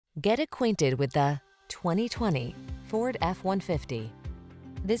Get acquainted with the 2020 Ford F-150.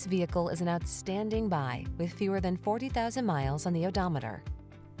 This vehicle is an outstanding buy with fewer than 40,000 miles on the odometer.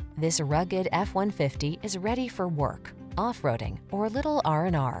 This rugged F-150 is ready for work, off-roading, or a little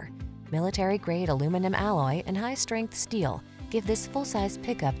R&R. Military-grade aluminum alloy and high-strength steel give this full-size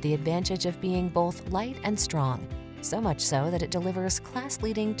pickup the advantage of being both light and strong, so much so that it delivers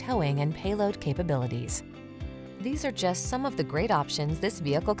class-leading towing and payload capabilities. These are just some of the great options this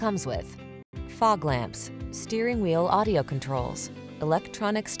vehicle comes with: fog lamps, steering wheel audio controls,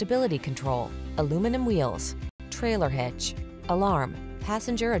 electronic stability control, aluminum wheels, trailer hitch, alarm,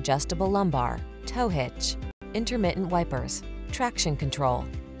 passenger adjustable lumbar, tow hitch, intermittent wipers, traction control.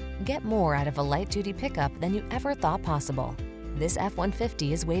 Get more out of a light-duty pickup than you ever thought possible. This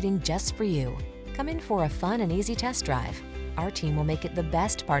F-150 is waiting just for you. Come in for a fun and easy test drive. Our team will make it the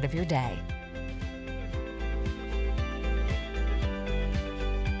best part of your day.